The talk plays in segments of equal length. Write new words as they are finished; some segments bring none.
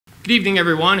Good evening,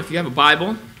 everyone. If you have a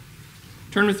Bible,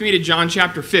 turn with me to John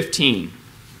chapter 15.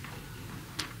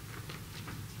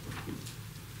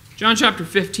 John chapter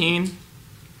 15, we're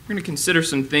going to consider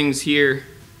some things here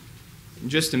in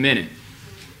just a minute.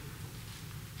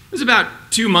 It was about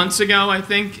 2 months ago, I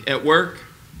think, at work.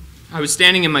 I was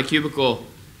standing in my cubicle,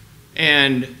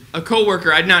 and a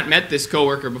coworker, I'd not met this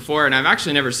coworker before, and I've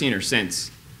actually never seen her since.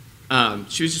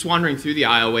 She was just wandering through the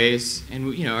aisleways,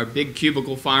 and our big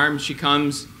cubicle farm. She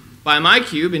comes by my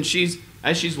cube, and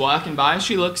as she's walking by,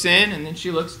 she looks in, and then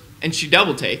she looks, and she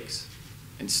double takes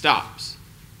and stops.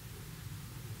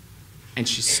 And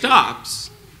she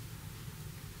stops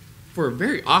for a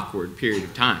very awkward period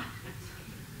of time.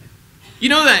 You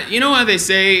know how they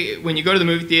say when you go to the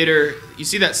movie theater, you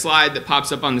see that slide that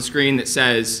pops up on the screen that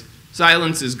says,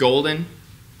 "Silence is golden"?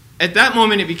 At that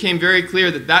moment, it became very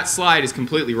clear that that slide is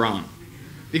completely wrong.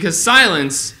 Because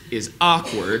silence is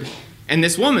awkward. And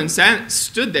this woman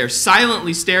stood there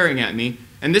silently staring at me,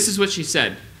 and this is what she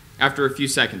said after a few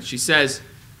seconds. She says,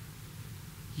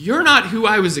 "You're not who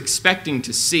I was expecting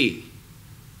to see."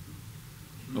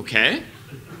 Okay?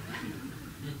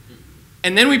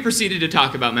 And then we proceeded to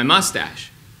talk about my mustache,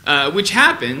 which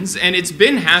happens, and it's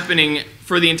been happening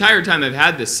for the entire time I've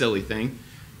had this silly thing.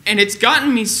 And it's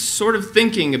gotten me sort of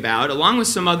thinking about, along with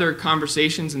some other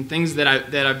conversations and things that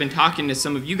I've been talking to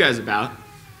some of you guys about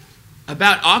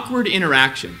awkward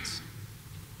interactions.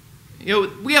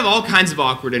 We have all kinds of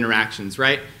awkward interactions,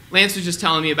 right? Lance was just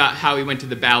telling me about how he went to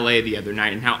the ballet the other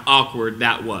night and how awkward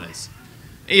that was.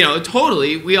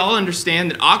 Totally, we all understand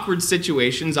that awkward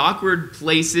situations, awkward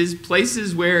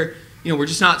places where, we're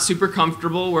just not super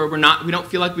comfortable, where we don't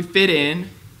feel like we fit in,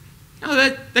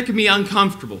 that can be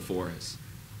uncomfortable for us.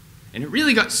 And it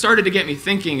really started to get me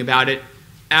thinking about it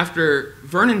after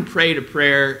Vernon prayed a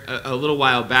prayer a little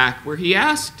while back where he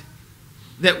asked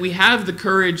that we have the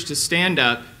courage to stand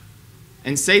up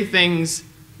and say things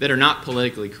that are not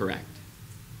politically correct.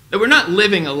 That we're not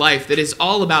living a life that is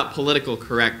all about political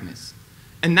correctness.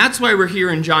 And that's why we're here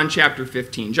in John chapter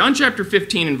 15. John chapter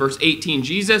 15 and verse 18,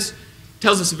 Jesus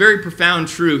tells us a very profound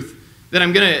truth that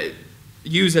I'm going to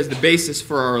use as the basis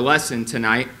for our lesson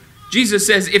tonight. Jesus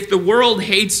says, "If the world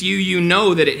hates you, you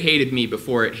know that it hated me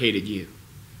before it hated you."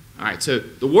 All right, so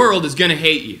the world is going to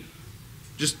hate you.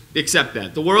 Just accept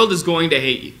that. The world is going to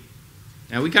hate you.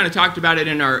 Now, we kind of talked about it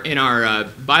in our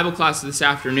Bible class this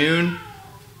afternoon.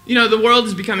 The world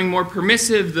is becoming more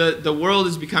permissive. The world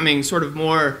is becoming sort of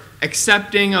more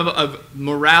accepting of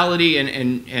morality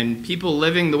and people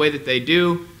living the way that they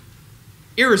do.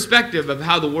 Irrespective of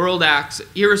how the world acts,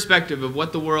 irrespective of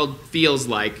what the world feels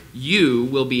like, you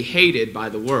will be hated by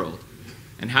the world.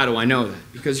 And how do I know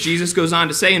that? Because Jesus goes on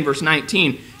to say in verse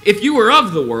 19, "If you were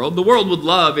of the world would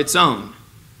love its own."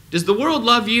 Does the world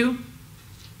love you?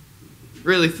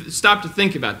 Really, stop to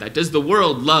think about that. Does the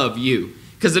world love you?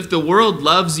 Because if the world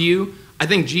loves you, I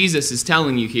think Jesus is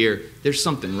telling you here, there's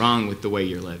something wrong with the way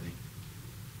you're living.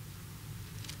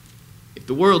 If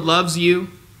the world loves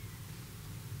you,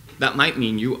 that might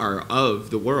mean you are of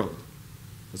the world.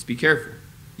 Let's be careful.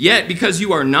 "Yet, because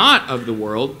you are not of the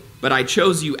world, but I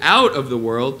chose you out of the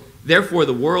world, therefore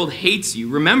the world hates you.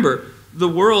 Remember the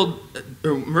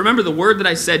word that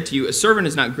I said to you, a servant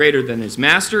is not greater than his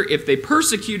master. If they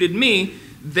persecuted me,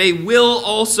 they will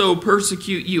also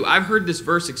persecute you." I've heard this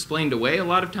verse explained away a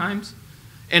lot of times.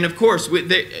 And of course,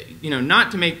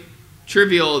 not to make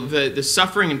trivial the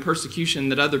suffering and persecution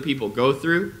that other people go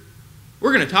through,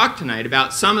 we're going to talk tonight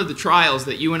about some of the trials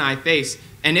that you and I face,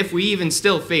 and if we even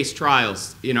still face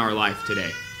trials in our life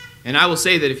today. And I will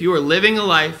say that if you are living a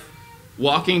life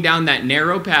walking down that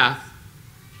narrow path,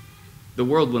 the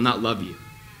world will not love you.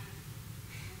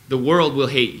 The world will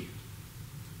hate you.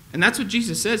 And that's what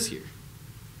Jesus says here.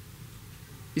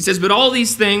 He says, "But all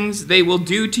these things they will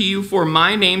do to you for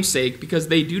my name's sake, because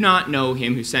they do not know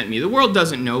him who sent me." The world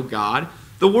doesn't know God.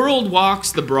 The world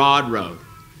walks the broad road.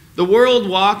 The world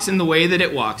walks in the way that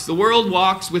it walks. The world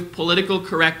walks with political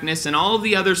correctness and all of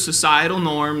the other societal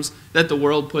norms that the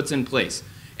world puts in place.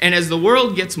 And as the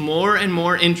world gets more and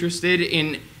more interested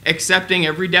in accepting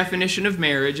every definition of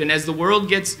marriage, and as the world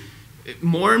gets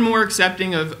more and more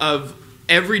accepting of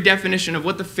every definition of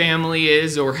what the family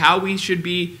is or how we should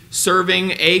be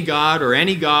serving a God or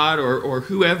any God or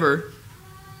whoever,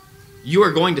 you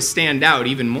are going to stand out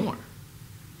even more.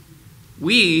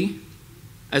 We,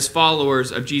 as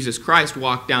followers of Jesus Christ,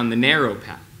 walk down the narrow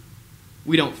path.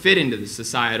 We don't fit into the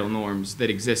societal norms that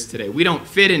exist today. We don't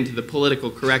fit into the political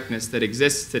correctness that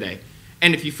exists today.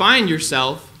 And if you find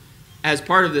yourself, as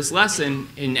part of this lesson,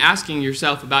 in asking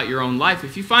yourself about your own life,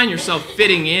 if you find yourself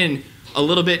fitting in a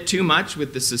little bit too much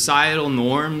with the societal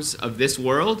norms of this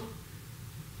world,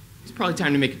 it's probably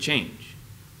time to make a change.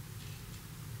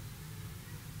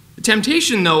 The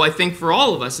temptation, though, I think for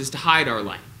all of us is to hide our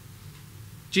light.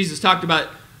 Jesus talked about,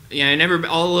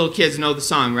 all the little kids know the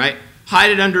song, right? Hide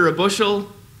it under a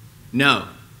bushel? No,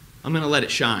 I'm going to let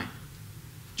it shine.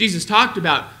 Jesus talked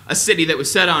about a city that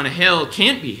was set on a hill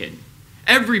can't be hidden.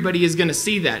 Everybody is going to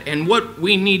see that. And what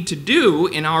we need to do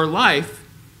in our life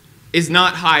is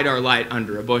not hide our light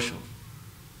under a bushel.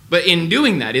 But in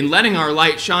doing that, in letting our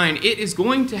light shine, it is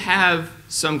going to have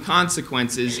some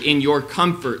consequences in your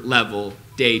comfort level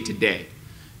day to day.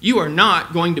 You are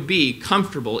not going to be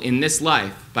comfortable in this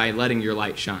life by letting your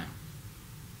light shine.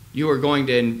 You are going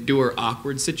to endure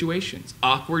awkward situations,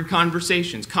 awkward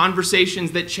conversations,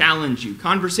 conversations that challenge you,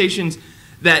 conversations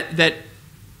that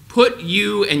put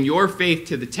you and your faith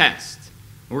to the test.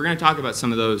 We're going to talk about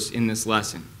some of those in this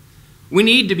lesson. We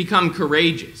need to become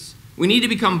courageous. We need to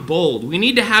become bold. We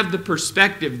need to have the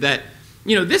perspective that,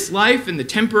 this life and the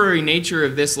temporary nature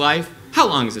of this life, how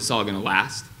long is this all going to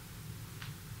last?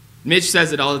 Mitch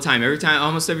says it all the time,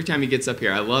 almost every time he gets up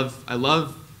here. I love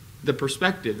the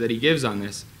perspective that he gives on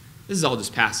this. This is all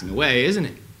just passing away, isn't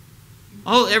it?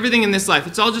 Everything in this life,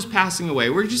 it's all just passing away.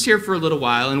 We're just here for a little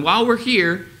while, and while we're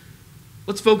here,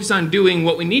 let's focus on doing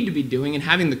what we need to be doing and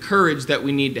having the courage that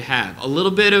we need to have. A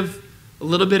little bit of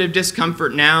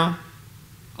discomfort now,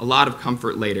 a lot of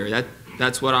comfort later.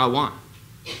 That's what I want.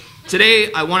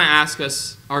 Today, I want to ask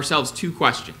ourselves two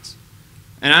questions.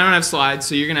 And I don't have slides,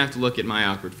 so you're going to have to look at my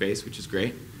awkward face, which is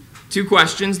great. Two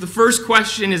questions. The first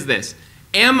question is this.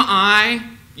 Am I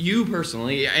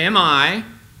living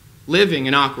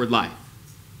an awkward life?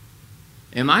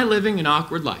 Am I living an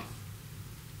awkward life?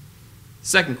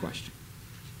 Second question.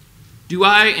 Do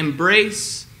I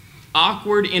embrace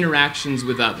awkward interactions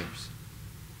with others?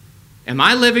 Am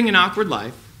I living an awkward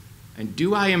life, and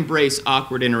do I embrace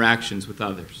awkward interactions with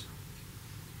others?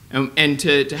 And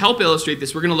to help illustrate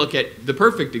this, we're going to look at the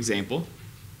perfect example,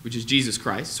 which is Jesus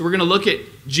Christ. So we're going to look at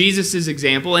Jesus'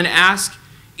 example and ask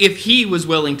if he was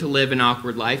willing to live an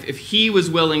awkward life, if he was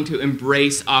willing to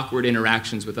embrace awkward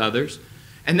interactions with others.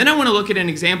 And then I want to look at an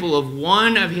example of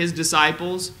one of his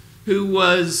disciples who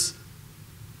was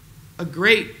a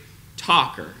great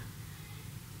talker,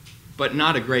 but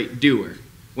not a great doer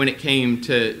when it came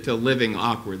to living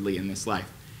awkwardly in this life.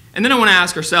 And then I want to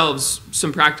ask ourselves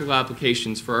some practical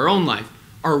applications for our own life.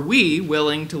 Are we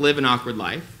willing to live an awkward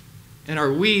life? And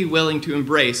are we willing to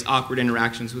embrace awkward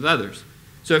interactions with others?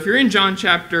 So if you're in John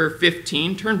chapter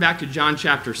 15, turn back to John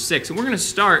chapter 6. And we're going to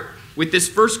start with this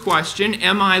first question,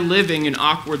 am I living an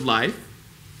awkward life?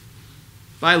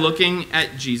 By looking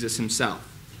at Jesus himself.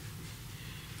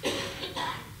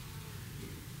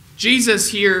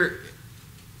 Jesus here,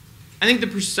 I think the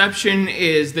perception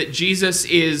is that Jesus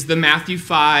is the Matthew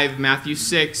 5, Matthew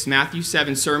 6, Matthew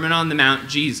 7 Sermon on the Mount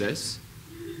Jesus,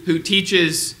 who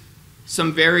teaches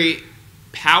some very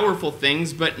powerful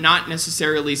things, but not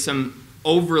necessarily some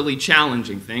overly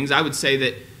challenging things. I would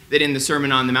say that in the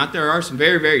Sermon on the Mount there are some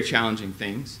very, very challenging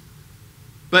things.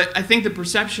 But I think the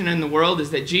perception in the world is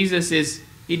that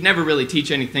he'd never really teach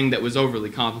anything that was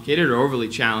overly complicated or overly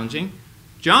challenging.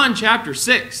 John chapter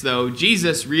 6, though,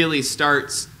 Jesus really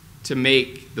starts to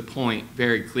make the point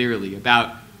very clearly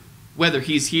about whether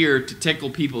he's here to tickle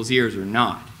people's ears or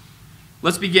not.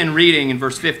 Let's begin reading in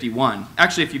verse 51.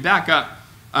 Actually, if you back up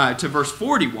to verse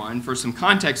 41 for some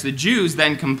context, the Jews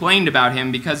then complained about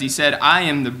him because he said, I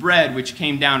am the bread which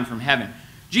came down from heaven.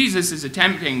 Jesus is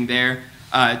attempting there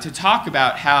to talk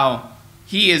about how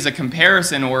he is a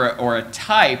comparison or a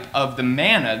type of the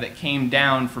manna that came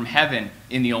down from heaven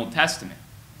in the Old Testament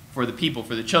for the people,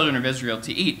 for the children of Israel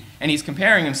to eat. And he's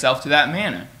comparing himself to that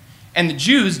manna. And the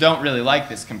Jews don't really like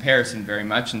this comparison very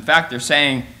much. In fact, they're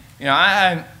saying,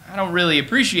 I don't really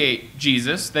appreciate,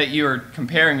 Jesus, that you're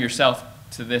comparing yourself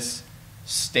to this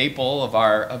staple of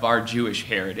our Jewish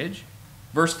heritage.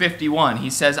 Verse 51, he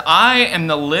says, I am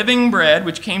the living bread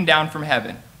which came down from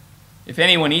heaven. If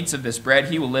anyone eats of this bread,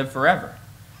 he will live forever.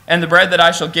 And the bread that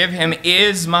I shall give him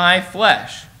is my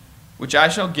flesh, which I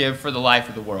shall give for the life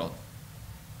of the world.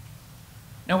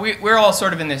 Now, we're all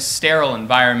sort of in this sterile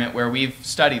environment where we've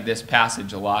studied this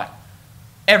passage a lot.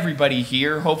 Everybody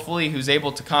here, hopefully, who's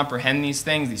able to comprehend these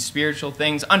things, these spiritual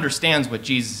things, understands what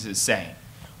Jesus is saying.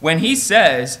 When he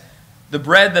says, the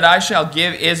bread that I shall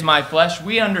give is my flesh,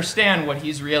 we understand what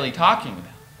he's really talking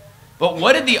about. But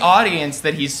what did the audience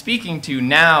that he's speaking to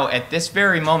now at this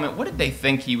very moment, what did they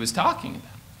think he was talking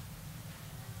about?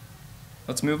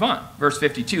 Let's move on. Verse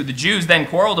 52, the Jews then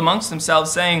quarreled amongst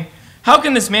themselves, saying, how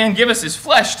can this man give us his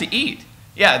flesh to eat?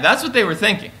 Yeah, that's what they were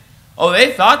thinking. Oh,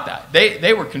 they thought that.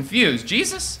 They were confused.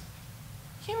 Jesus,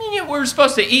 you mean we're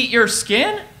supposed to eat your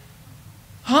skin?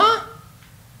 Huh?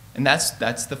 And that's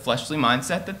the fleshly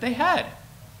mindset that they had.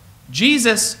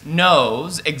 Jesus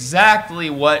knows exactly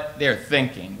what they're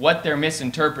thinking, what they're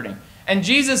misinterpreting. And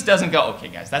Jesus doesn't go, okay,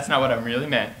 guys, that's not what I really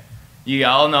meant. You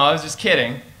all know I was just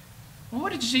kidding. Well,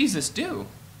 what did Jesus do?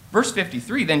 Verse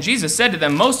 53, then Jesus said to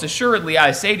them, most assuredly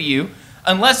I say to you,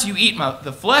 unless you eat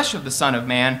the flesh of the Son of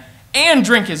Man and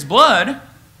drink his blood,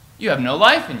 you have no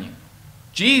life in you.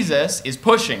 Jesus is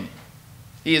pushing.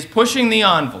 He is pushing the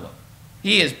envelope.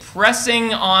 He is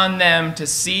pressing on them to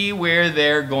see where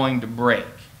they're going to break.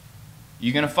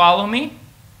 You going to follow me?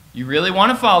 You really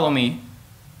want to follow me?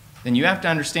 Then you have to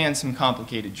understand some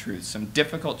complicated truths, some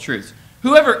difficult truths.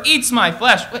 Whoever eats my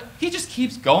flesh, he just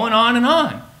keeps going on and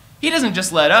on. He doesn't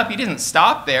just let up. He doesn't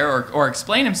stop there or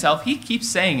explain himself. He keeps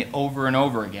saying it over and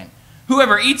over again.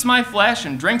 Whoever eats my flesh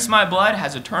and drinks my blood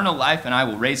has eternal life, and I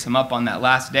will raise him up on that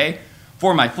last day.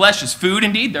 For my flesh is food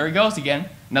indeed. There he goes again.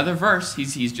 Another verse.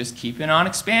 He's just keeping on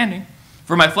expanding.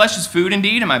 For my flesh is food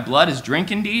indeed, and my blood is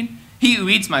drink indeed. He who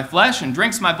eats my flesh and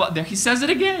drinks my blood, there he says it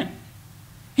again.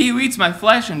 He who eats my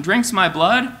flesh and drinks my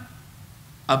blood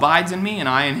abides in me, and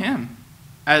I in him.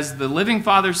 As the living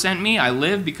Father sent me, I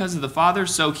live because of the Father,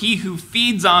 so he who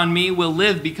feeds on me will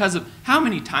live because of... How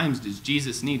many times does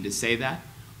Jesus need to say that?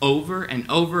 Over and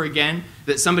over again,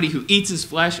 that somebody who eats his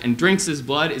flesh and drinks his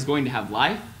blood is going to have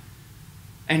life?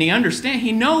 And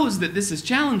he knows that this is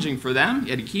challenging for them,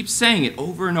 yet he keeps saying it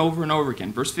over and over and over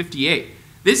again. Verse 58,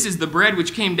 this is the bread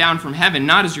which came down from heaven,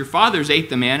 not as your fathers ate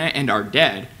the manna and are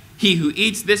dead. He who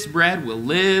eats this bread will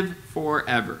live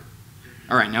forever.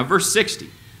 All right, now verse 60.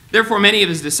 Therefore many of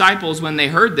his disciples, when they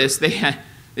heard this, they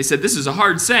said, this is a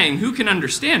hard saying. Who can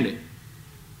understand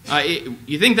it?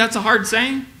 You think that's a hard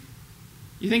saying?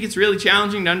 You think it's really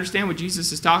challenging to understand what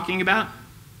Jesus is talking about?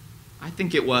 I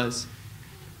think it was.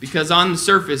 Because on the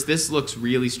surface, this looks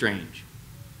really strange.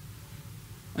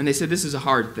 And they said, this is a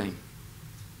hard thing.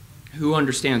 Who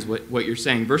understands what you're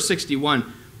saying? Verse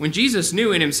 61, when Jesus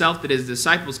knew in himself that his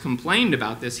disciples complained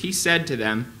about this, he said to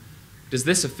them, does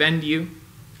this offend you?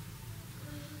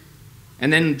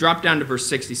 And then drop down to verse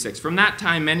 66. From that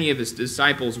time, many of his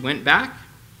disciples went back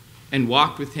and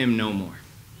walked with him no more.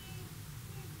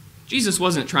 Jesus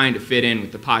wasn't trying to fit in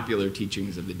with the popular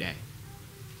teachings of the day.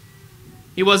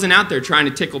 He wasn't out there trying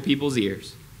to tickle people's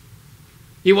ears.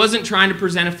 He wasn't trying to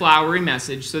present a flowery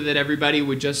message so that everybody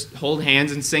would just hold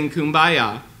hands and sing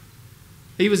Kumbaya.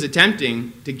 He was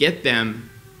attempting to get them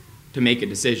to make a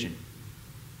decision.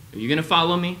 Are you going to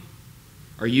follow me?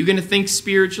 Are you going to think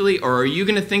spiritually, or are you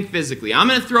going to think physically? I'm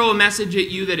going to throw a message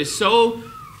at you that is so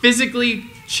physically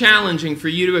challenging for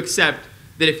you to accept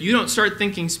that if you don't start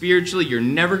thinking spiritually, you're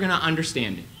never going to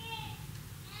understand it.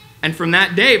 And from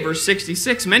that day, verse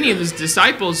 66, many of his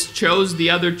disciples chose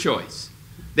the other choice.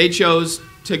 They chose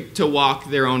to walk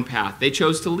their own path. They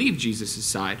chose to leave Jesus'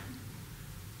 side.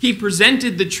 He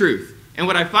presented the truth. And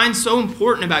what I find so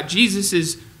important about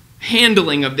Jesus'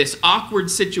 handling of this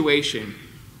awkward situation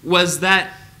was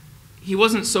that he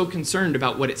wasn't so concerned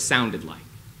about what it sounded like.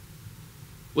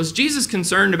 Was Jesus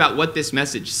concerned about what this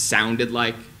message sounded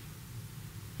like?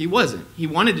 He wasn't. He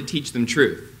wanted to teach them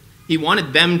truth. He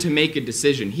wanted them to make a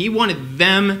decision. He wanted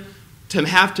them to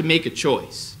have to make a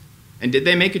choice. And did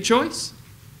they make a choice?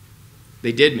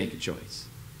 They did make a choice.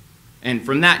 And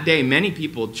from that day, many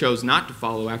people chose not to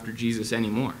follow after Jesus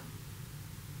anymore.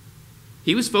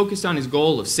 He was focused on his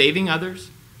goal of saving others.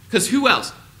 Because who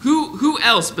else? Who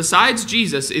else besides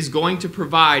Jesus is going to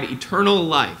provide eternal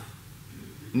life?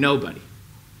 Nobody.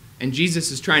 And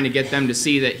Jesus is trying to get them to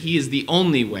see that he is the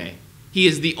only way. He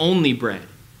is the only bread.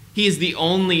 He is the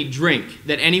only drink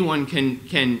that anyone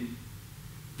can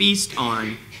feast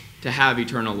on to have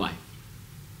eternal life.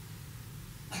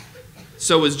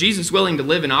 So was Jesus willing to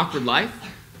live an awkward life?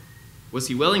 Was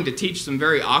he willing to teach some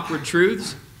very awkward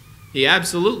truths? He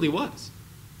absolutely was.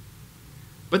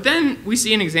 But then we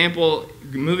see an example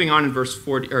moving on in verse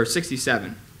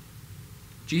 67.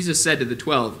 Jesus said to the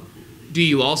 12, do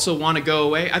you also want to go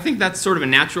away? I think that's sort of a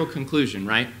natural conclusion,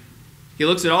 right? He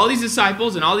looks at all these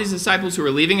disciples and all these disciples who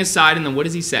are leaving his side, and then what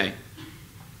does he say?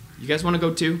 You guys want to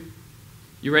go too?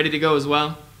 You ready to go as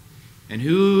well? And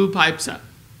who pipes up?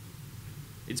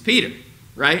 It's Peter,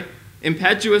 right?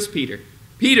 Impetuous Peter.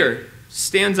 Peter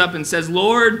stands up and says,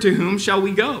 Lord, to whom shall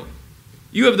we go?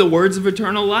 You have the words of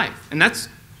eternal life. And that's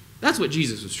what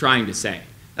Jesus was trying to say.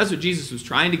 That's what Jesus was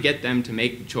trying to get them to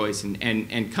make the choice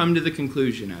and come to the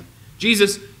conclusion of.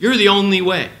 Jesus, you're the only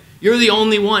way. You're the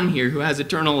only one here who has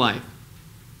eternal life.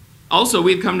 Also,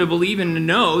 we've come to believe and to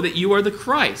know that you are the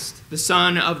Christ, the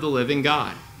Son of the living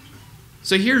God.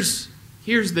 So here's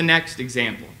the next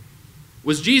example.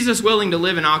 Was Jesus willing to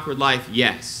live an awkward life?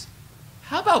 Yes.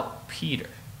 How about Peter?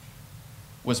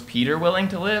 Was Peter willing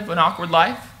to live an awkward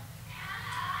life?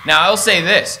 Now, I'll say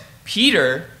this.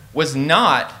 Peter was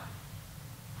not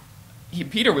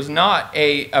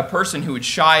a person who would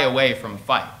shy away from a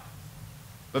fight.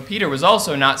 But Peter was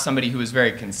also not somebody who was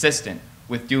very consistent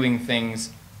with doing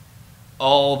things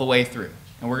all the way through.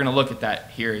 And we're going to look at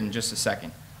that here in just a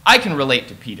second. I can relate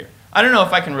to Peter. I don't know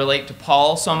if I can relate to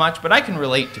Paul so much, but I can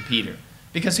relate to Peter.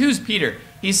 Because who's Peter?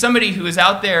 He's somebody who is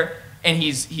out there and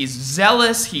he's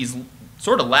zealous, he's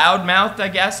sort of loudmouthed, I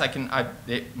guess.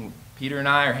 Peter and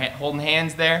I are holding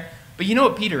hands there. But you know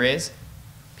what Peter is?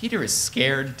 Peter is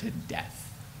scared to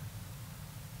death.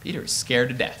 Peter is scared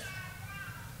to death.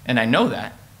 And I know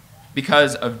that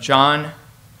because of John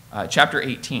chapter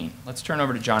 18. Let's turn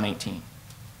over to John 18.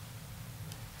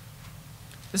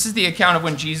 This is the account of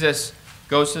when Jesus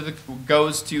goes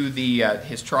to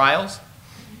his trials.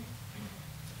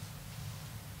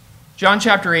 John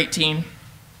chapter 18.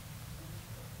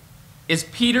 Is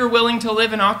Peter willing to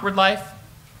live an awkward life?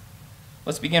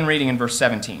 Let's begin reading in verse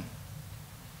 17.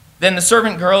 Then the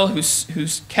servant girl who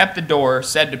kept the door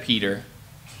said to Peter,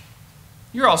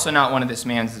 "You're also not one of this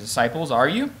man's disciples, are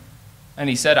you?" And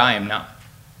he said, "I am not."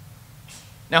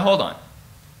 Now hold on.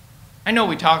 I know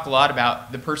we talk a lot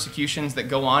about the persecutions that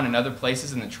go on in other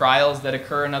places and the trials that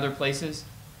occur in other places.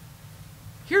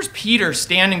 Here's Peter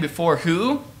standing before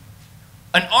who?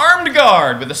 An armed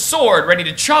guard with a sword ready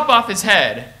to chop off his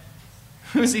head.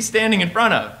 Who is he standing in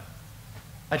front of?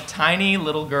 A tiny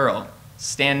little girl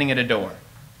standing at a door.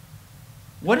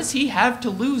 What does he have to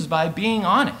lose by being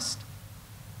honest?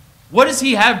 What does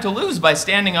he have to lose by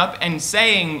standing up and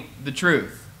saying the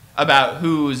truth about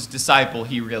whose disciple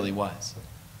he really was?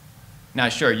 Now,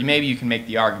 sure, maybe you can make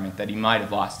the argument that he might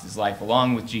have lost his life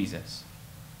along with Jesus.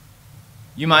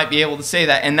 You might be able to say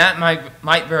that, and that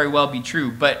might very well be true,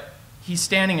 but he's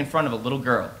standing in front of a little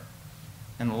girl.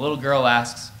 And the little girl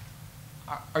asks,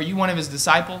 "Are you one of his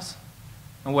disciples?"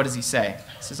 And what does he say?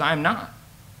 He says, "I am not."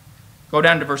 Go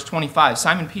down to verse 25.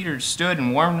 Simon Peter stood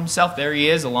and warmed himself. There he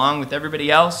is, along with everybody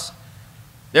else.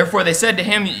 Therefore they said to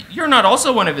him, "You're not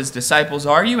also one of his disciples,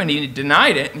 are you?" And he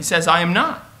denied it, and he says, "I am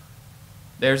not."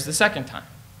 There's the second time.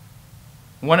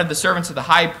 One of the servants of the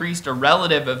high priest, a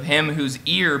relative of him whose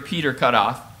ear Peter cut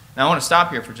off. Now I want to stop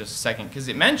here for just a second, because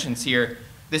it mentions here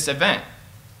this event.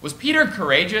 Was Peter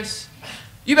courageous?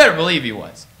 You better believe he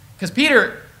was. Because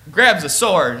Peter grabs a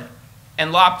sword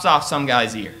and lops off some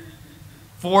guy's ear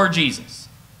for Jesus.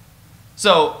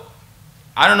 So,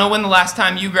 I don't know when the last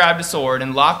time you grabbed a sword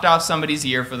and lopped off somebody's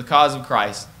ear for the cause of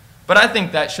Christ, but I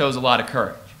think that shows a lot of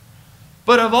courage.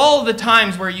 But of all the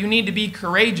times where you need to be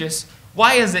courageous,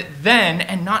 why is it then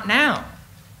and not now?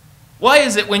 Why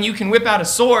is it when you can whip out a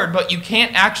sword, but you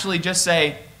can't actually just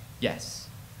say, yes?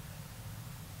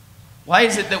 Why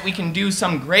is it that we can do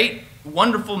some great,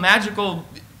 wonderful, magical,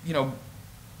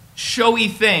 showy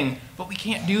thing, but we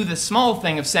can't do the small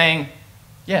thing of saying,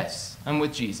 yes, I'm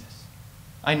with Jesus.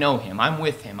 I know him. I'm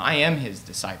with him. I am his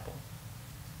disciple.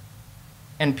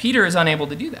 And Peter is unable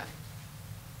to do that.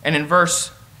 And in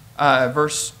verse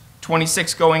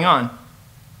 26 going on, it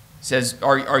says,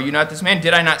 are you not this man?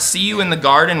 Did I not see you in the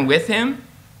garden with him?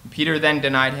 Peter then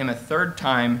denied him a third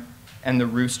time, and the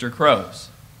rooster crows.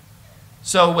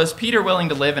 So was Peter willing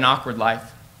to live an awkward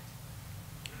life?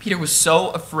 Peter was so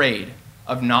afraid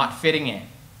of not fitting in.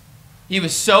 He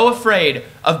was so afraid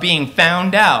of being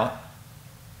found out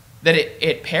that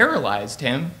it paralyzed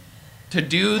him to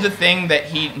do the thing that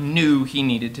he knew he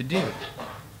needed to do.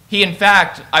 He, in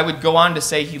fact, I would go on to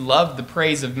say he loved the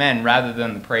praise of men rather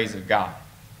than the praise of God.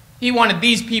 He wanted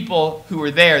these people who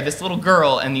were there, this little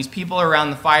girl and these people around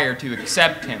the fire, to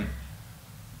accept him.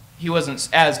 He wasn't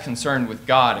as concerned with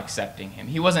God accepting him.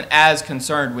 He wasn't as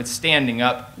concerned with standing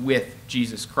up with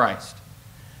Jesus Christ.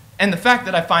 And the fact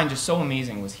that I find just so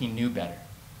amazing was he knew better.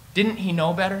 Didn't he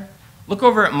know better? Look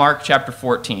over at Mark chapter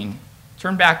 14.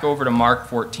 Turn back over to Mark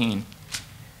 14.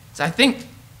 So I think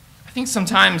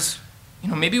sometimes,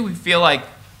 maybe we feel like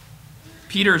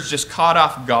Peter's just caught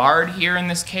off guard here in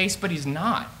this case, but he's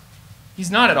not. He's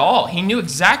not at all. He knew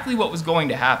exactly what was going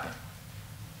to happen.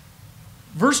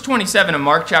 Verse 27 of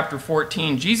Mark chapter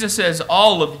 14, Jesus says,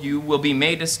 "All of you will be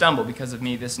made to stumble because of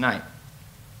me this night.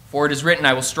 For it is written,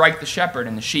 I will strike the shepherd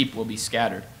and the sheep will be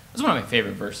scattered." That's one of my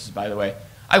favorite verses, by the way.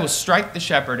 I will strike the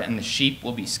shepherd and the sheep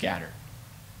will be scattered.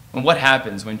 And what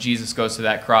happens when Jesus goes to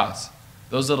that cross?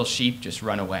 Those little sheep just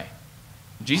run away.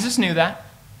 Jesus knew that.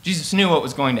 Jesus knew what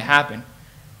was going to happen.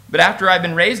 But after I've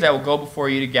been raised, I will go before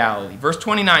you to Galilee. Verse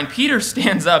 29, Peter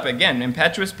stands up again,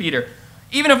 impetuous Peter.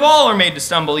 "Even if all are made to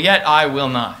stumble, yet I will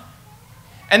not."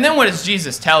 And then what does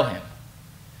Jesus tell him?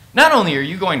 Not only are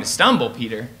you going to stumble,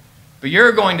 Peter, but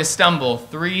you're going to stumble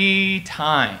 3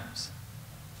 times.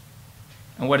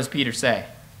 And what does Peter say?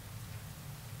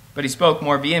 But he spoke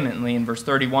more vehemently in verse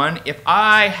 31, "If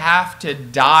I have to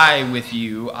die with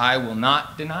you, I will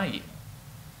not deny you."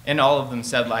 And all of them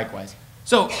said likewise.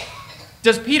 So,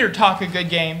 does Peter talk a good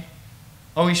game?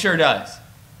 Oh, he sure does.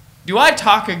 Do I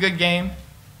talk a good game?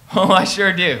 Oh, I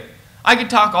sure do. I could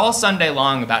talk all Sunday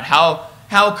long about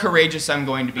how courageous I'm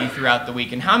going to be throughout the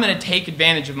week and how I'm going to take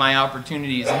advantage of my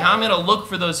opportunities and how I'm going to look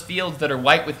for those fields that are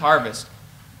white with harvest.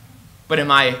 But am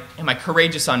I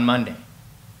courageous on Monday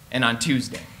and on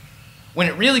Tuesday? When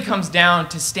it really comes down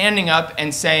to standing up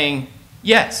and saying,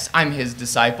 yes, I'm his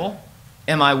disciple,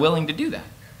 am I willing to do that?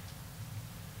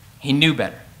 He knew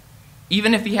better,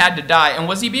 even if he had to die. And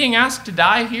was he being asked to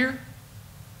die here?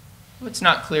 Well, it's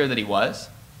not clear that he was.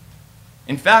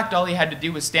 In fact, all he had to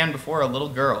do was stand before a little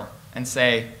girl and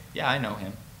say, yeah, I know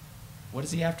him. What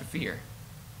does he have to fear?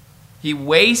 He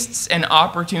wastes an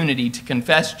opportunity to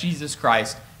confess Jesus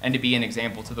Christ and to be an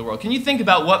example to the world. Can you think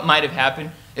about what might have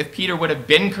happened if Peter would have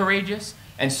been courageous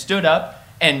and stood up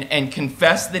and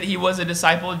confessed that he was a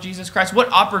disciple of Jesus Christ?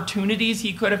 What opportunities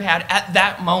he could have had at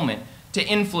that moment to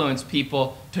influence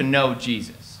people to know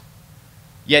Jesus.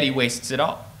 Yet he wastes it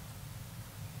all.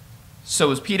 So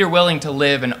was Peter willing to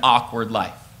live an awkward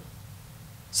life?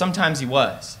 Sometimes he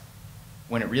was.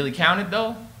 When it really counted,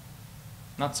 though,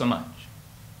 not so much.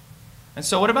 And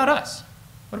so what about us?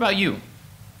 What about you?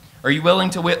 Are you willing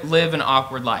to live an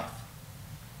awkward life?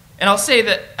 And I'll say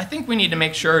that I think we need to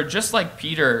make sure, just like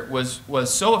Peter was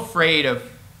so afraid of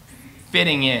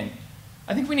fitting in,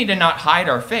 I think we need to not hide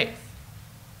our faith.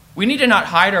 We need to not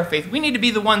hide our faith. We need to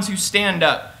be the ones who stand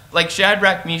up, like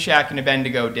Shadrach, Meshach, and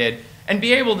Abednego did, and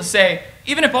be able to say,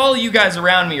 even if all of you guys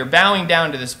around me are bowing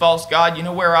down to this false god, you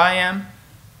know where I am?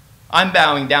 I'm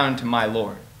bowing down to my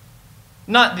Lord.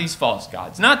 Not these false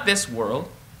gods, not this world.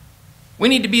 We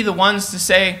need to be the ones to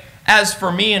say, as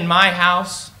for me and my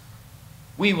house,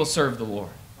 we will serve the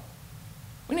Lord.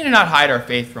 We need to not hide our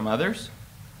faith from others,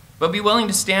 but be willing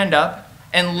to stand up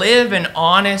and live an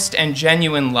honest and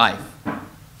genuine life.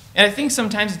 And I think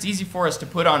sometimes it's easy for us to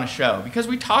put on a show because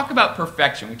we talk about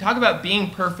perfection. We talk about being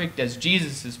perfect as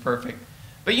Jesus is perfect.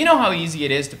 But you know how easy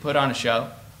it is to put on a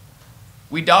show?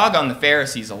 We dog on the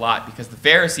Pharisees a lot because the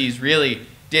Pharisees really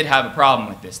did have a problem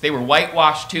with this. They were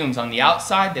whitewashed tombs. On the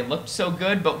outside, they looked so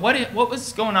good, but what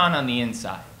was going on the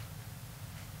inside?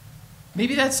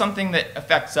 Maybe that's something that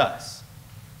affects us.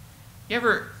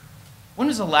 When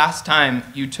was the last time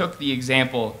you took the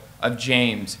example of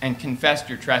James and confessed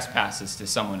your trespasses to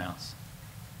someone else?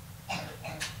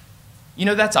 You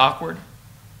know, that's awkward.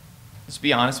 Let's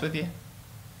be honest with you.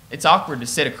 It's awkward to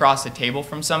sit across a table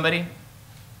from somebody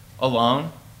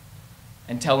alone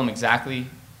and tell them exactly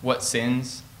what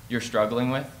sins you're struggling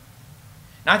with.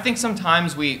 Now, I think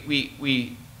sometimes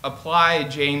we apply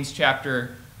James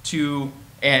chapter 2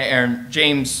 and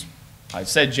James, I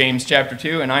said James chapter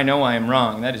 2, and I know I am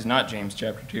wrong. That is not James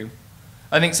chapter 2.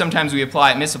 I think sometimes we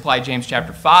misapply James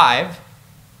chapter 5,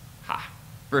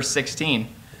 verse 16.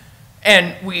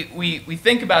 And we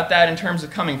think about that in terms of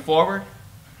coming forward,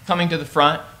 coming to the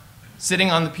front,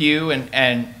 sitting on the pew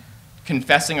and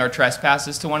confessing our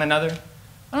trespasses to one another.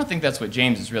 I don't think that's what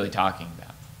James is really talking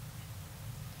about.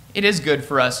 It is good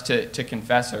for us to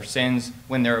confess our sins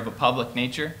when they're of a public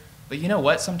nature. But you know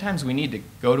what? Sometimes we need to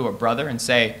go to a brother and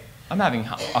say, I'm having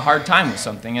a hard time with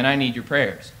something and I need your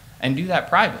prayers. And do that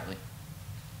privately.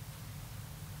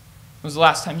 When was the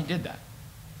last time you did that?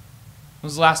 When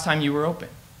was the last time you were open?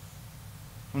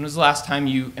 When was the last time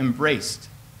you embraced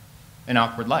an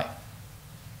awkward life?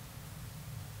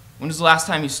 When was the last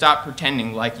time you stopped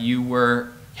pretending like you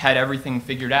had everything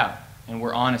figured out and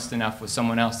were honest enough with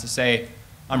someone else to say,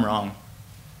 I'm wrong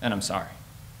and I'm sorry?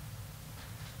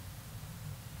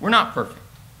 We're not perfect.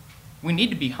 We need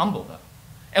to be humble, though.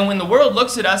 And when the world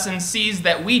looks at us and sees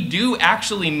that we do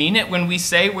actually mean it when we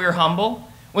say we're humble,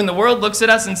 when the world looks at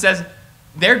us and says,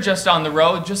 they're just on the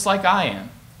road just like I am.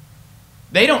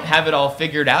 They don't have it all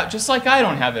figured out just like I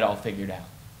don't have it all figured out.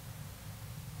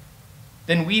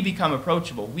 Then we become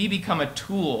approachable. We become a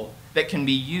tool that can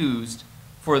be used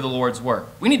for the Lord's work.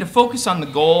 We need to focus on the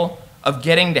goal of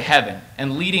getting to heaven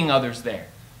and leading others there.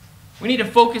 We need to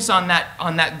focus on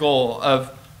that goal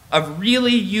of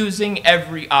really using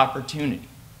every opportunity.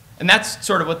 And that's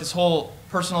sort of what this whole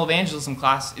personal evangelism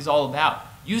class is all about.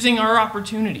 Using our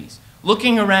opportunities,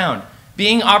 looking around,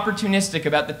 being opportunistic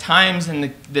about the times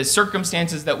and the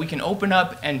circumstances that we can open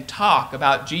up and talk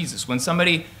about Jesus. When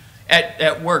somebody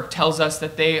at work tells us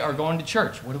that they are going to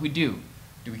church, what do?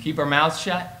 Do we keep our mouths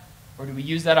shut? Or do we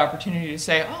use that opportunity to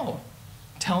say, oh,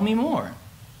 tell me more?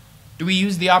 Do we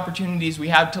use the opportunities we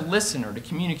have to listen or to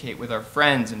communicate with our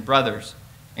friends and brothers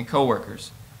and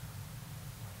coworkers?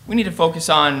 We need to focus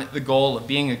on the goal of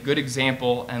being a good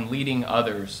example and leading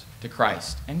others to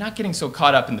Christ and not getting so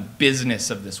caught up in the business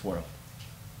of this world.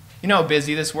 You know how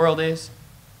busy this world is?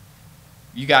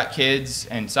 You got kids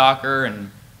and soccer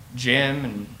and gym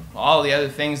and all the other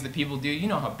things that people do. You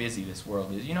know how busy this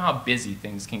world is. You know how busy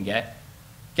things can get.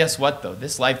 Guess what, though?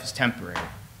 This life is temporary.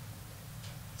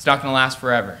 It's not going to last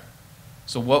forever.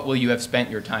 So what will you have spent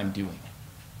your time doing?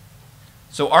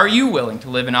 So are you willing to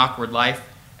live an awkward life?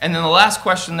 And then the last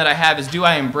question that I have is, do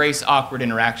I embrace awkward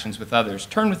interactions with others?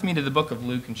 Turn with me to the book of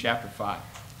Luke in chapter 5.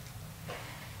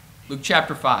 Luke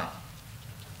chapter 5.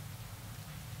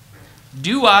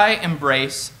 Do I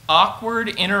embrace awkward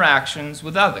interactions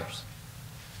with others?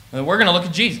 Well, we're going to look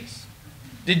at Jesus.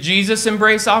 Did Jesus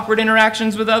embrace awkward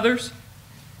interactions with others?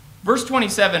 Verse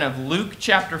 27 of Luke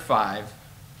chapter 5,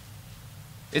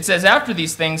 it says, after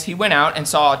these things he went out and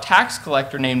saw a tax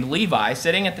collector named Levi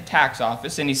sitting at the tax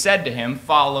office, and he said to him,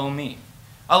 follow me.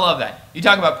 I love that. You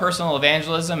talk about personal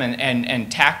evangelism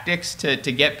and tactics to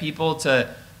get people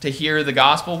to hear the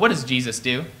gospel. What does Jesus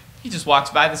do? He just walks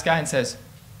by this guy and says,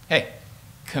 hey,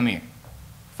 come here,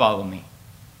 follow me.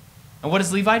 And what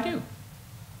does Levi do?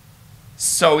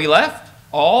 So he left,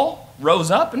 all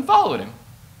rose up and followed him.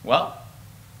 Well,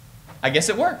 I guess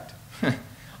it worked.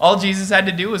 All Jesus had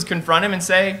to do was confront him and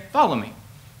say, follow me.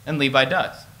 And Levi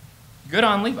does. Good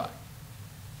on Levi.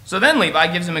 So then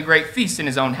Levi gives him a great feast in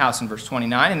his own house in verse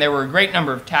 29, and there were a great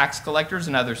number of tax collectors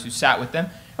and others who sat with them.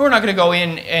 And we're not going to go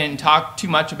in and talk too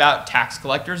much about tax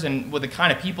collectors and what the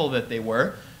kind of people that they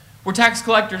were. Were tax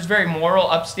collectors very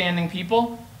moral, upstanding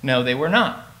people? No, they were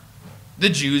not. The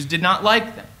Jews did not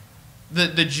like them.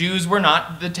 The Jews were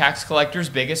not the tax collectors'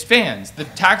 biggest fans. The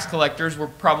tax collectors were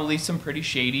probably some pretty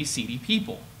shady, seedy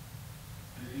people.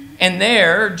 And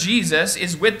there, Jesus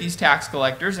is with these tax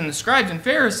collectors, and the scribes and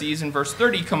Pharisees in verse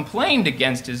 30 complained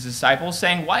against his disciples,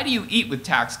 saying, why do you eat with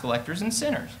tax collectors and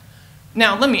sinners?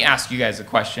 Now, let me ask you guys a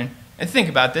question, and think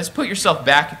about this. Put yourself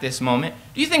back at this moment.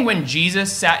 Do you think when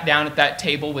Jesus sat down at that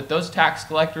table with those tax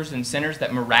collectors and sinners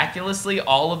that miraculously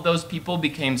all of those people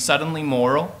became suddenly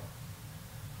moral?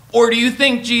 Or do you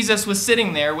think Jesus was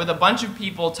sitting there with a bunch of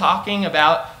people talking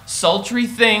about sultry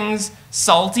things,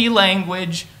 salty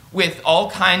language, with all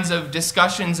kinds of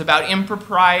discussions about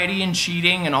impropriety and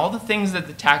cheating and all the things that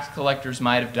the tax collectors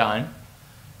might have done?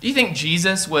 Do you think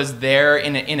Jesus was there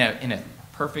in a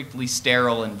perfectly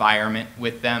sterile environment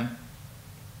with them?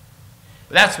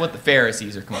 That's what the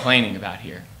Pharisees are complaining about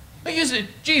here. Like you said,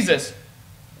 Jesus,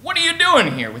 what are you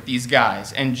doing here with these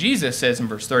guys? And Jesus says in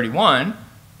verse 31,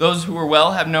 those who are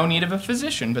well have no need of a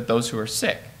physician, but those who are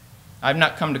sick. I have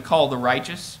not come to call the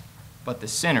righteous, but the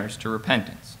sinners to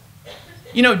repentance.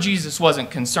 You know, Jesus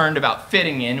wasn't concerned about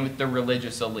fitting in with the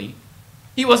religious elite.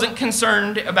 He wasn't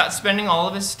concerned about spending all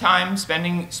of his time,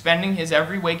 spending his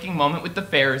every waking moment with the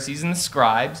Pharisees and the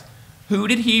scribes. Who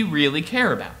did he really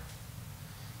care about?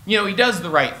 You know, he does the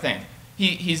right thing.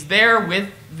 He's there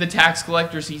with the tax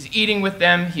collectors. He's eating with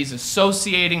them. He's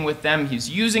associating with them. He's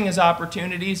using his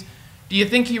opportunities. Do you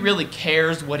think he really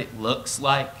cares what it looks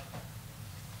like?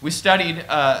 We studied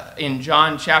in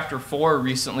John chapter 4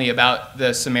 recently about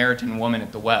the Samaritan woman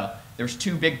at the well. There's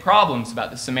two big problems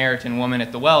about the Samaritan woman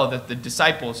at the well that the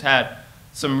disciples had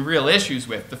some real issues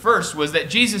with. The first was that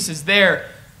Jesus is there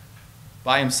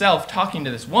by himself talking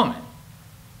to this woman.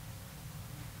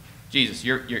 Jesus,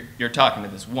 you're talking to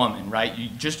this woman,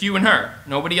 right? Just you and her.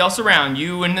 Nobody else around.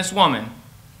 You and this woman.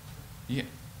 You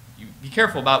be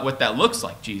careful about what that looks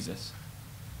like, Jesus.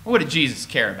 What did Jesus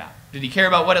care about? Did he care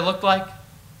about what it looked like?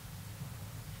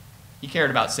 He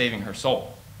cared about saving her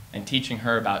soul and teaching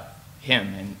her about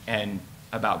him and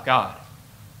about God.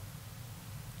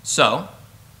 So,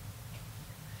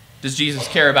 does Jesus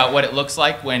care about what it looks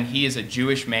like when he is a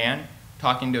Jewish man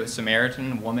talking to a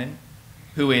Samaritan woman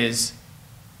who is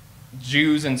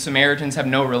Jews and Samaritans have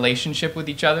no relationship with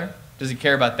each other? Does he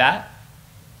care about that?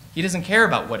 He doesn't care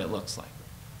about what it looks like.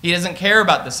 He doesn't care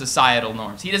about the societal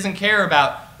norms. He doesn't care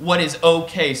about what is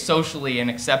okay socially and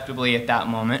acceptably at that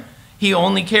moment. He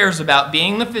only cares about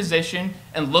being the physician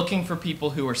and looking for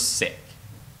people who are sick.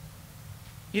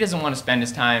 He doesn't want to spend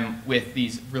his time with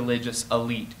these religious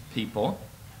elite people.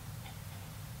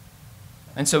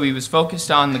 And so he was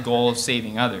focused on the goal of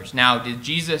saving others. Now, did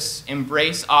Jesus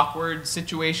embrace awkward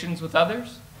situations with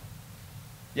others?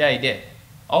 Yeah, he did.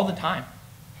 All the time.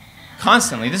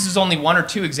 Constantly. This is only one or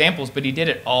two examples, but he did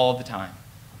it all the time.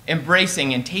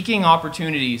 Embracing and taking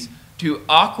opportunities to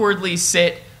awkwardly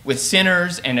sit with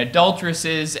sinners and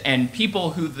adulteresses and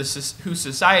people who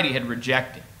society had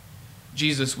rejected.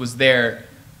 Jesus was there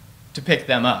to pick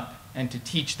them up and to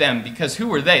teach them, because who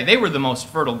were they? They were the most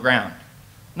fertile ground,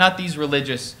 not these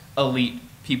religious elite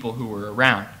people who were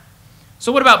around.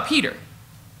 So what about Peter?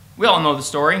 We all know the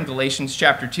story in Galatians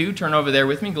chapter 2. Turn over there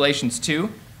with me, Galatians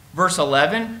 2, verse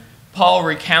 11. Paul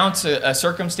recounts a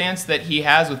circumstance that he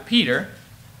has with Peter.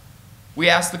 We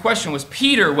ask the question, was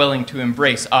Peter willing to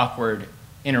embrace awkward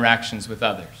interactions with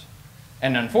others?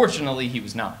 And unfortunately, he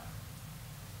was not.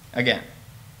 Again,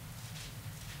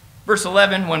 verse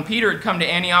 11, when Peter had come to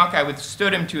Antioch, I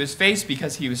withstood him to his face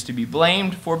because he was to be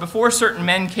blamed. For before certain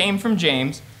men came from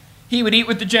James, he would eat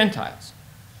with the Gentiles.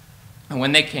 And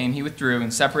when they came, he withdrew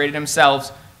and separated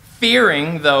himself,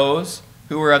 fearing those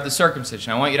who were of the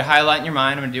circumcision. I want you to highlight in your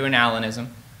mind, I'm going to do an Alanism.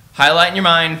 Highlight in your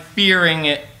mind,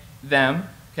 fearing them,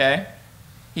 okay?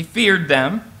 He feared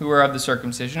them who were of the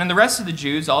circumcision. And the rest of the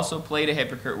Jews also played a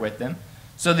hypocrite with them,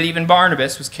 so that even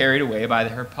Barnabas was carried away by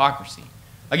their hypocrisy.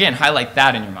 Again, highlight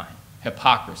that in your mind,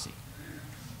 hypocrisy.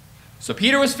 So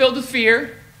Peter was filled with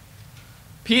fear.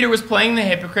 Peter was playing the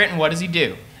hypocrite, and what does he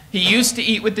do? He used to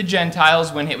eat with the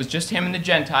Gentiles when it was just him and the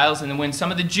Gentiles, and then when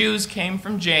some of the Jews came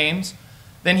from James,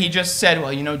 then he just said,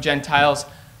 well, you know, Gentiles,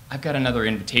 I've got another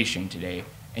invitation today,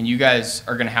 and you guys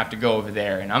are going to have to go over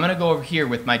there, and I'm going to go over here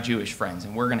with my Jewish friends,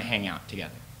 and we're going to hang out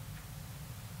together.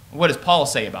 What does Paul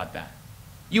say about that?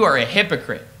 You are a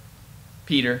hypocrite,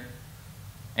 Peter.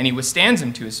 And he withstands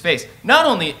him to his face. Not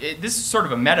only, this is sort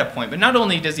of a meta point, but not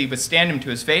only does he withstand him to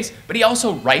his face, but he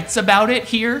also writes about it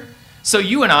here. So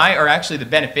you and I are actually the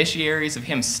beneficiaries of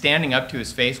him standing up to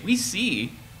his face. We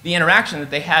see the interaction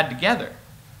that they had together.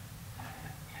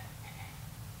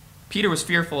 Peter was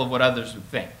fearful of what others would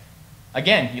think.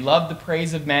 Again, he loved the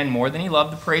praise of men more than he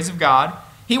loved the praise of God.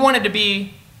 He wanted to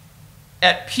be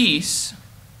at peace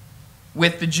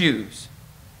with the Jews.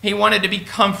 He wanted to be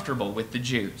comfortable with the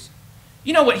Jews.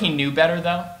 You know what he knew better,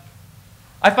 though?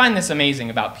 I find this amazing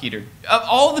about Peter. Of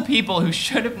all the people who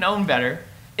should have known better,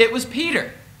 it was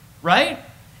Peter, right?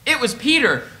 It was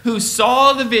Peter who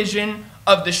saw the vision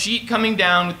of the sheet coming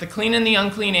down with the clean and the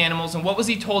unclean animals, and what was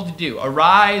he told to do?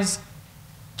 Arise,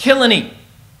 kill and eat.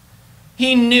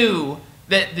 He knew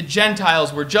that the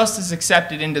Gentiles were just as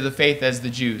accepted into the faith as the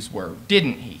Jews were,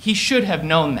 didn't he? He should have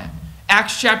known that.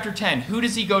 Acts chapter 10, who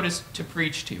does he go to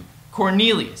preach to?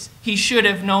 Cornelius. He should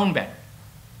have known better.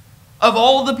 Of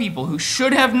all the people who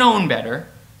should have known better,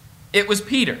 it was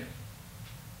Peter.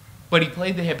 But he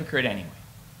played the hypocrite anyway.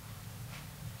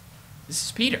 This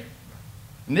is Peter.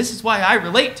 And this is why I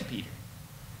relate to Peter.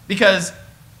 Because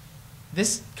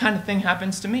this kind of thing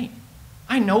happens to me.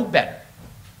 I know better.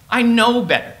 I know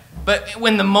better. But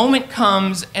when the moment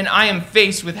comes and I am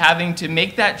faced with having to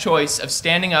make that choice of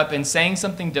standing up and saying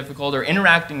something difficult or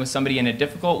interacting with somebody in a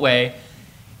difficult way,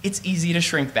 it's easy to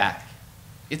shrink back.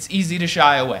 It's easy to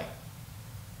shy away.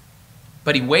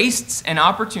 But he wastes an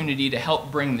opportunity to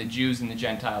help bring the Jews and the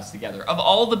Gentiles together. Of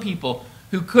all the people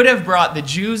who could have brought the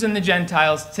Jews and the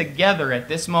Gentiles together at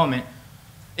this moment,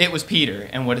 it was Peter.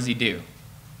 And what does he do?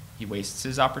 He wastes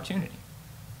his opportunity.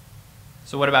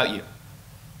 So what about you?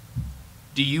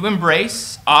 Do you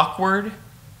embrace awkward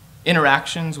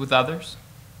interactions with others?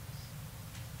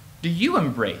 Do you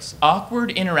embrace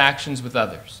awkward interactions with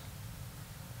others?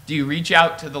 Do you reach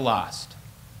out to the lost?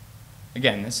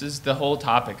 Again, this is the whole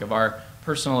topic of our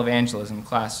personal evangelism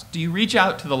class. Do you reach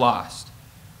out to the lost?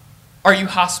 Are you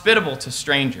hospitable to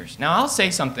strangers? Now, I'll say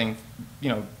something,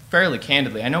 fairly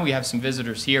candidly. I know we have some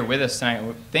visitors here with us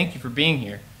tonight. Thank you for being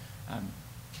here. I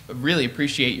really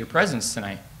appreciate your presence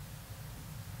tonight.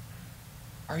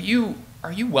 Are you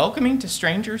welcoming to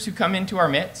strangers who come into our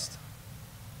midst?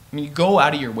 I mean, you go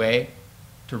out of your way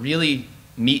to really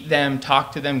meet them,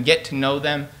 talk to them, get to know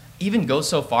them, even go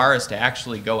so far as to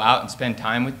actually go out and spend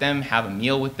time with them, have a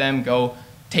meal with them, go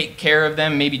take care of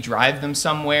them, maybe drive them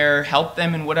somewhere, help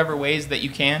them in whatever ways that you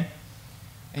can.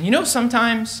 And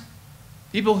sometimes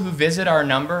people who visit our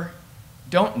number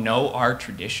don't know our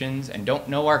traditions and don't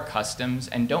know our customs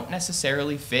and don't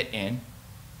necessarily fit in.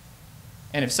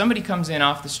 And if somebody comes in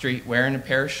off the street wearing a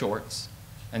pair of shorts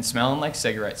and smelling like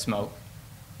cigarette smoke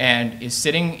and is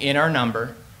sitting in our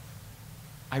number,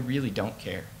 I really don't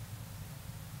care.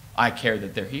 I care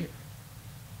that they're here.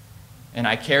 And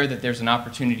I care that there's an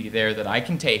opportunity there that I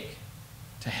can take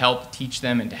to help teach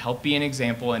them and to help be an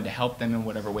example and to help them in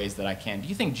whatever ways that I can. Do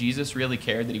you think Jesus really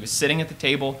cared that he was sitting at the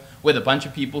table with a bunch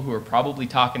of people who are probably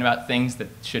talking about things that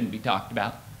shouldn't be talked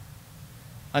about?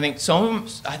 I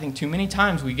think too many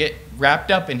times we get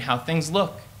wrapped up in how things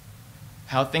look,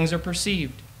 how things are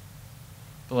perceived.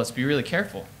 But let's be really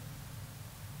careful.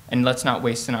 And let's not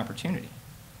waste an opportunity.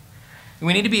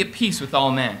 We need to be at peace with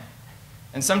all men.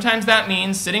 And sometimes that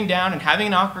means sitting down and having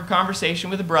an awkward conversation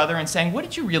with a brother and saying, what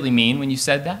did you really mean when you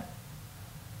said that?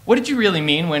 What did you really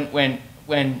mean when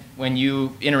when you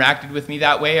interacted with me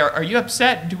that way? Are you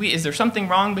upset? Is there something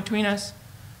wrong between us?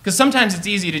 Because sometimes it's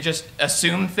easy to just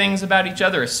assume things about each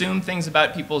other, assume things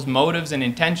about people's motives and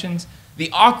intentions. The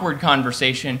awkward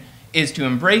conversation is to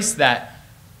embrace that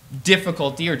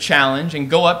difficulty or challenge and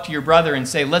go up to your brother and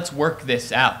say, let's work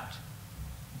this out,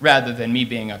 rather than me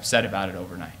being upset about it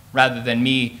overnight, rather than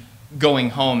me going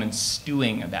home and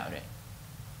stewing about it.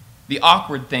 The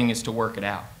awkward thing is to work it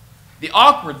out. The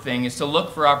awkward thing is to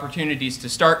look for opportunities to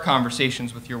start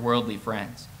conversations with your worldly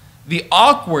friends. The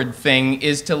awkward thing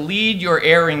is to lead your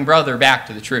erring brother back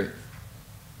to the truth,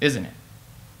 isn't it?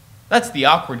 That's the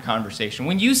awkward conversation.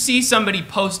 When you see somebody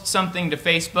post something to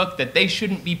Facebook that they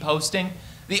shouldn't be posting,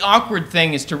 the awkward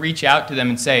thing is to reach out to them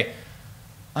and say,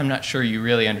 I'm not sure you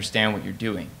really understand what you're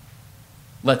doing.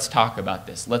 Let's talk about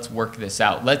this. Let's work this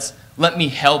out. Let me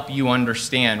help you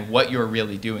understand what you're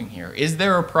really doing here. Is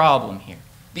there a problem here?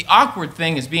 The awkward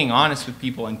thing is being honest with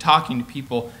people and talking to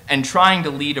people and trying to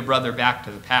lead a brother back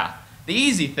to the path. The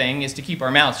easy thing is to keep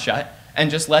our mouths shut and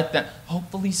just let them,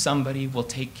 hopefully somebody will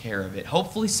take care of it.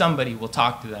 Hopefully somebody will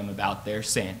talk to them about their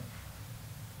sin.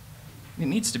 It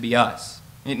needs to be us.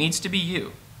 It needs to be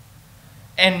you.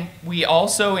 And we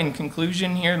also, in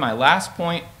conclusion here, my last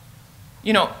point,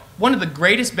 one of the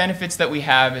greatest benefits that we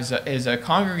have is a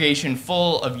congregation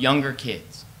full of younger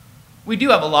kids. We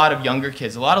do have a lot of younger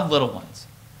kids, a lot of little ones.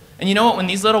 And you know what? When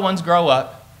these little ones grow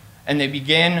up and they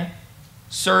begin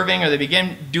serving or they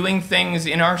begin doing things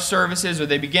in our services or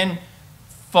they begin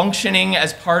functioning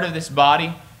as part of this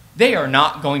body, they are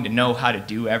not going to know how to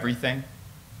do everything.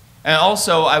 And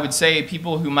also, I would say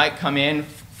people who might come in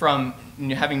from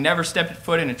having never stepped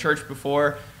foot in a church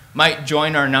before might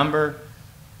join our number.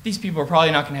 These people are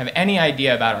probably not going to have any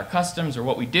idea about our customs or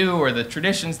what we do or the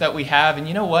traditions that we have. And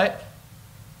you know what?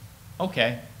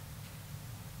 Okay.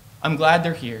 I'm glad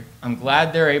they're here. I'm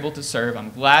glad they're able to serve. I'm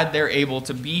glad they're able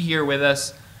to be here with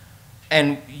us.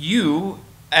 And you,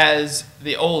 as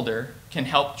the older, can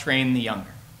help train the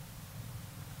younger.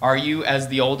 Are you, as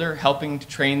the older, helping to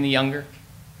train the younger?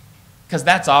 Because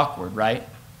that's awkward, right?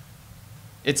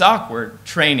 It's awkward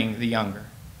training the younger.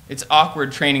 It's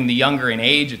awkward training the younger in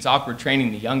age. It's awkward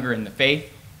training the younger in the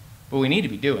faith. But we need to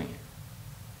be doing it.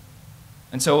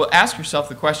 And so ask yourself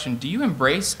the question, do you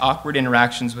embrace awkward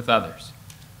interactions with others?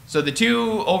 So the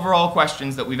two overall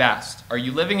questions that we've asked, are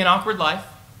you living an awkward life?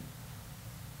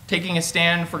 Taking a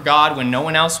stand for God when no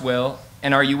one else will?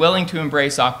 And are you willing to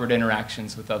embrace awkward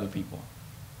interactions with other people?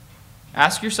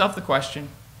 Ask yourself the question.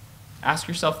 Ask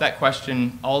yourself that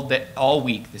question all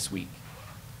week this week.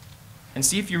 And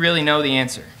see if you really know the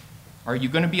answer. Are you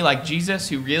going to be like Jesus,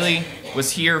 who really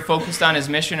was here focused on his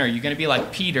mission? Or are you going to be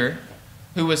like Peter,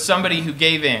 who was somebody who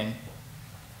gave in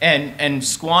and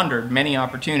squandered many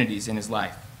opportunities in his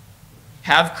life?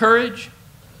 Have courage,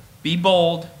 be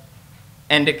bold,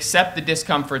 and accept the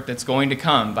discomfort that's going to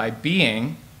come by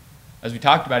being, as we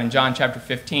talked about in John chapter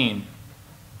 15,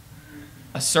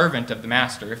 a servant of the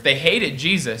master. If they hated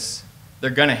Jesus,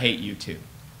 they're going to hate you too.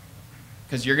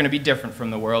 Because you're going to be different from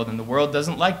the world, and the world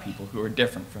doesn't like people who are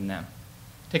different from them.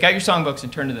 Take out your songbooks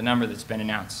and turn to the number that's been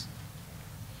announced.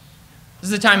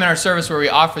 This is a time in our service where we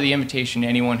offer the invitation to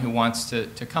anyone who wants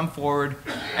to come forward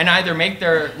and either make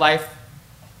their life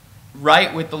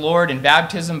right with the Lord in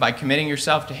baptism by committing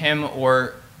yourself to him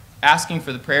or asking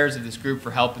for the prayers of this group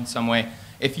for help in some way.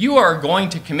 If you are going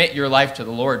to commit your life to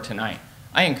the Lord tonight,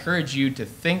 I encourage you to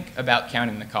think about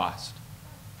counting the cost.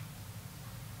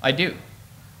 I do.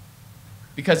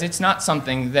 Because it's not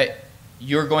something that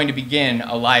you're going to begin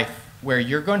a life where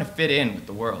you're going to fit in with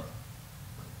the world.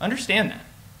 Understand that.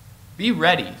 Be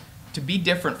ready to be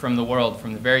different from the world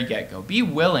from the very get-go. Be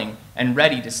willing and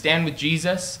ready to stand with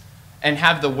Jesus and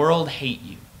have the world hate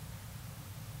you.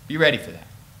 Be ready for that.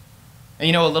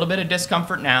 And a little bit of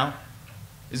discomfort now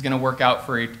is going to work out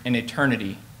for an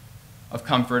eternity of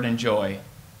comfort and joy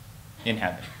in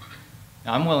heaven.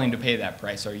 Now, I'm willing to pay that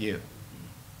price, are you?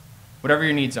 Whatever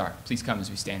your needs are, please come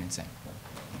as we stand and sing.